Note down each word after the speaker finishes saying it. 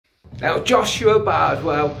Now, Joshua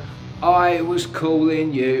Bardwell, I was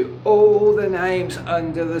calling you all the names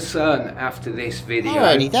under the sun after this video.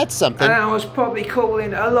 Alrighty, that's something. And I was probably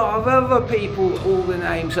calling a lot of other people all the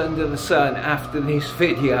names under the sun after this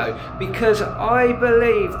video, because I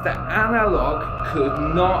believe that Analog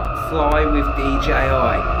could not fly with DJI.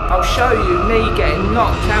 I'll show you me getting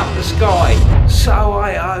knocked out the sky. So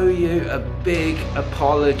I owe you a big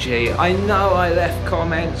apology. I know I left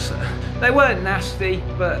comments. They weren't nasty,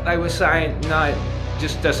 but they were saying, no,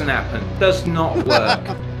 just doesn't happen, does not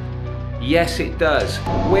work. Yes, it does.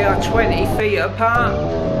 We are 20 feet apart,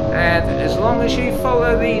 and as long as you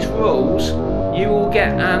follow these rules, you will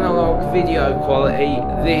get analog video quality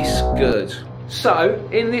this good. So,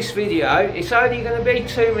 in this video, it's only going to be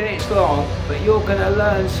 2 minutes long, but you're going to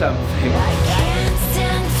learn something.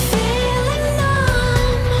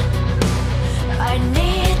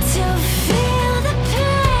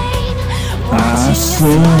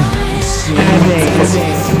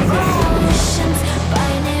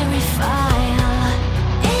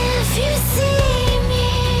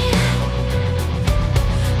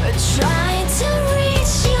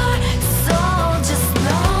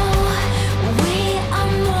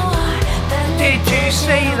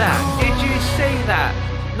 Did you see that?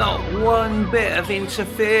 Not one bit of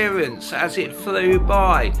interference as it flew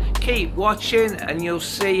by. Keep watching and you'll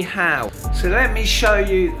see how. So let me show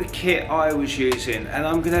you the kit I was using, and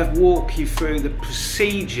I'm going to walk you through the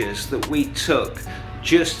procedures that we took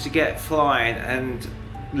just to get flying, and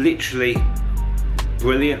literally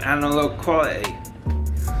brilliant analog quality.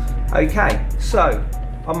 Okay, so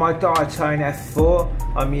on my Diatone F4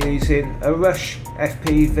 I'm using a Rush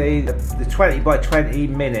FPV, the 20x20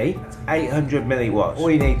 mini, 800 milliwatts.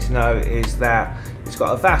 All you need to know is that it's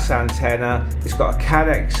got a VAS antenna, it's got a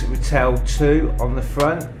Cadex Ratel 2 on the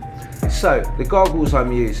front. So the goggles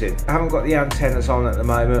I'm using, I haven't got the antennas on at the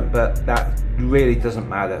moment, but that really doesn't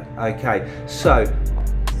matter. Okay, so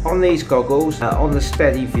on these goggles, on the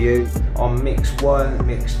steady view, on mix 1,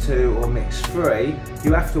 mix 2 or mix 3,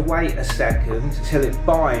 you have to wait a second till it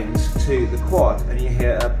binds to the quad and you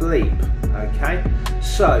hear a bleep. Okay,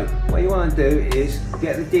 so what you want to do is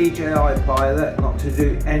get the DJI pilot not to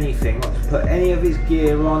do anything, not to put any of his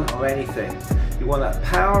gear on or anything. You want to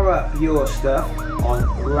power up your stuff on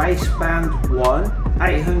race band 1,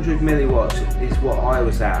 800 milliwatts is what I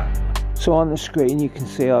was at. So on the screen you can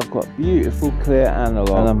see I've got beautiful clear analog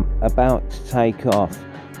and I'm about to take off,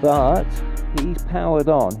 but he's powered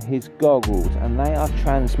on his goggles and they are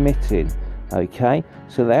transmitting. Okay,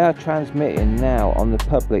 so they are transmitting now on the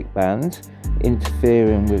public band,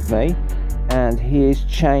 interfering with me, and he is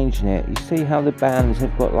changing it. You see how the bands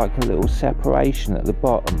have got like a little separation at the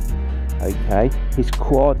bottom. Okay, his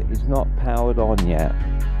quad is not powered on yet.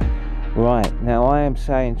 Right, now I am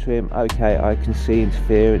saying to him, okay, I can see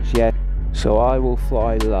interference, yeah, so I will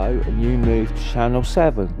fly low and you move to channel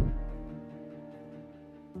 7.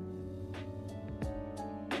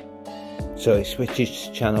 So it switches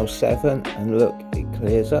to channel 7 and look, it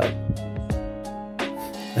clears up.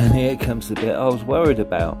 And here comes the bit I was worried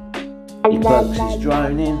about. He bugs his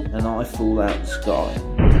drone in and I fall out the sky.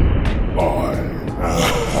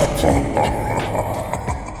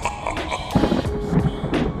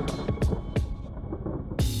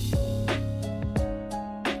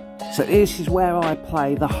 So this is where I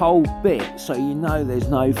play the whole bit, so you know there's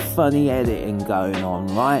no funny editing going on,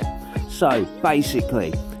 right? So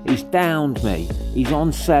basically, he's downed me. He's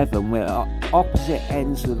on 7. We're at opposite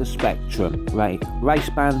ends of the spectrum. Right, race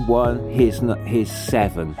band 1, here's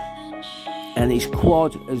 7, and his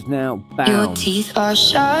quad is now bound. Your teeth are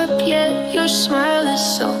sharp, yet your smile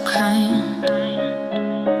is so kind.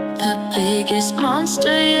 The biggest monster,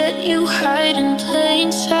 yet you hide in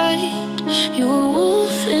plain sight. You're a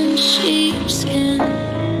wolf in sheepskin.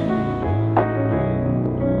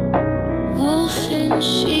 Wolf in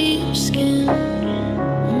sheepskin.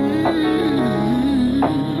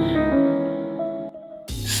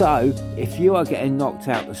 So, if you are getting knocked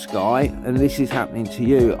out the sky and this is happening to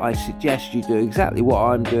you, I suggest you do exactly what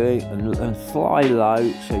I'm doing and fly low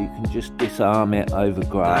so you can just disarm it over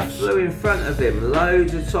grass. I flew in front of him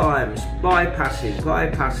loads of times, bypassing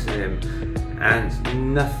him,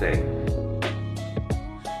 and nothing.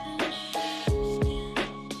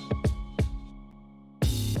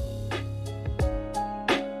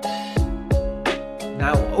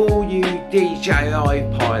 Now, all you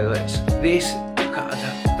DJI pilots, this,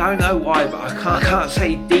 I don't know why, but I can't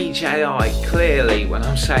say DJI clearly when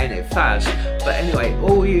I'm saying it fast. But anyway,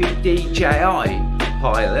 all you DJI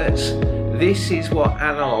pilots, this is what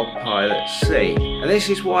analog pilots see. And this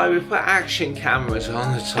is why we put action cameras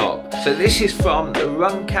on the top. So this is from the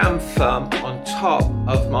Runcam thumb on top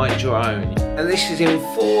of my drone. And this is in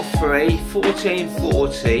 4.3,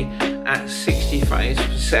 1440 at 60 frames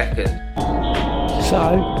per second.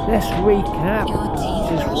 So let's recap,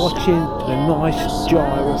 just watching the nice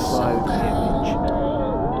gyroflow image.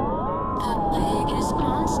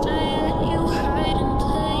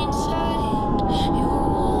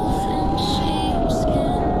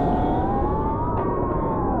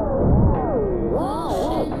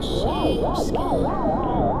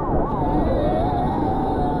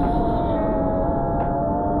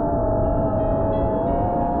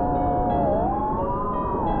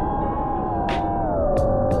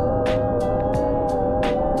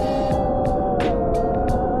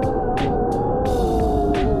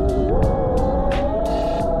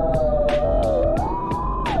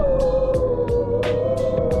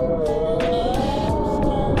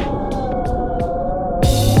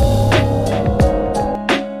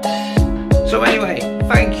 So anyway,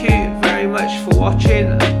 thank you very much for watching,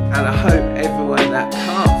 and I hope everyone that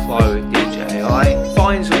can't fly with DJI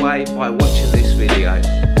finds a way by watching this video.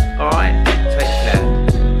 Alright?